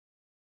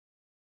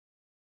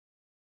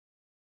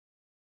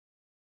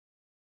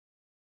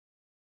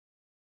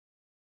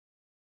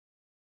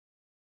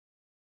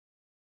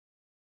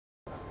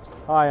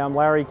Hi, I'm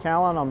Larry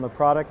Callan. I'm the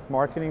Product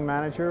Marketing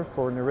Manager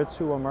for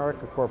Noritsu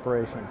America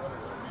Corporation.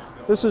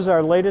 This is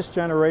our latest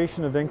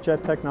generation of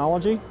inkjet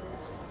technology.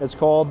 It's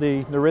called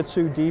the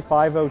Noritsu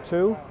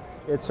D502.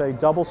 It's a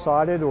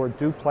double-sided or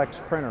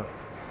duplex printer.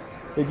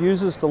 It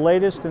uses the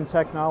latest in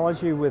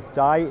technology with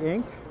dye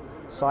ink,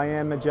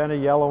 cyan, magenta,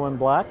 yellow, and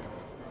black.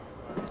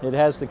 It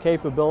has the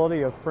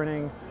capability of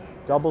printing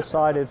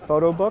double-sided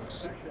photo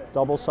books,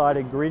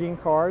 double-sided greeting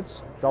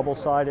cards,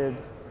 double-sided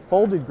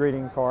folded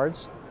greeting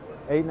cards,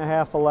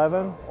 8.5,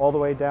 11, all the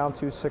way down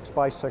to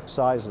 6x6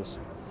 sizes.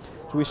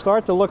 As we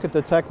start to look at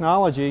the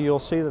technology, you'll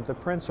see that the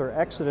prints are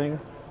exiting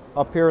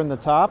up here in the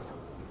top.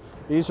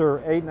 These are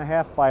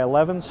 8.5 by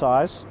 11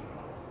 size.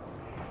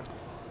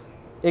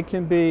 It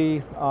can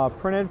be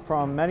printed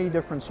from many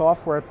different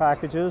software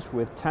packages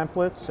with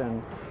templates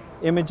and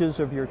images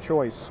of your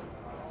choice.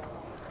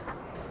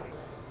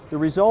 The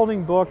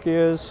resulting book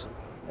is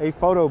a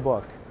photo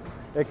book.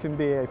 It can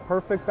be a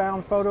perfect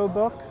bound photo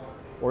book,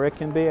 or it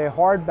can be a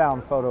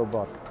hardbound photo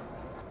book.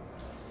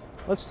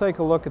 Let's take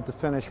a look at the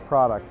finished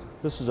product.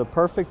 This is a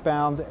perfect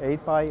bound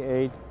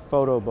 8x8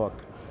 photo book.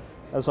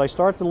 As I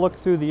start to look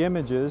through the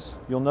images,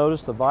 you'll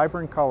notice the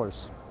vibrant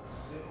colors.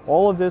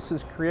 All of this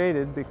is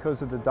created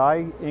because of the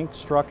dye ink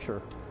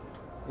structure.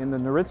 In the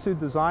Noritsu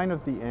design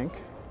of the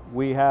ink,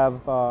 we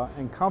have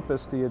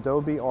encompassed the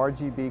Adobe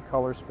RGB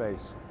color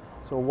space.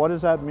 So what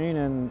does that mean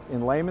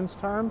in layman's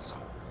terms?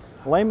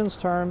 In layman's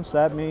terms,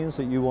 that means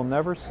that you will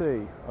never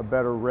see a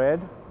better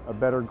red, a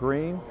better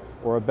green,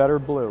 or a better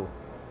blue.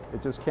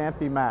 It just can't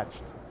be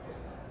matched.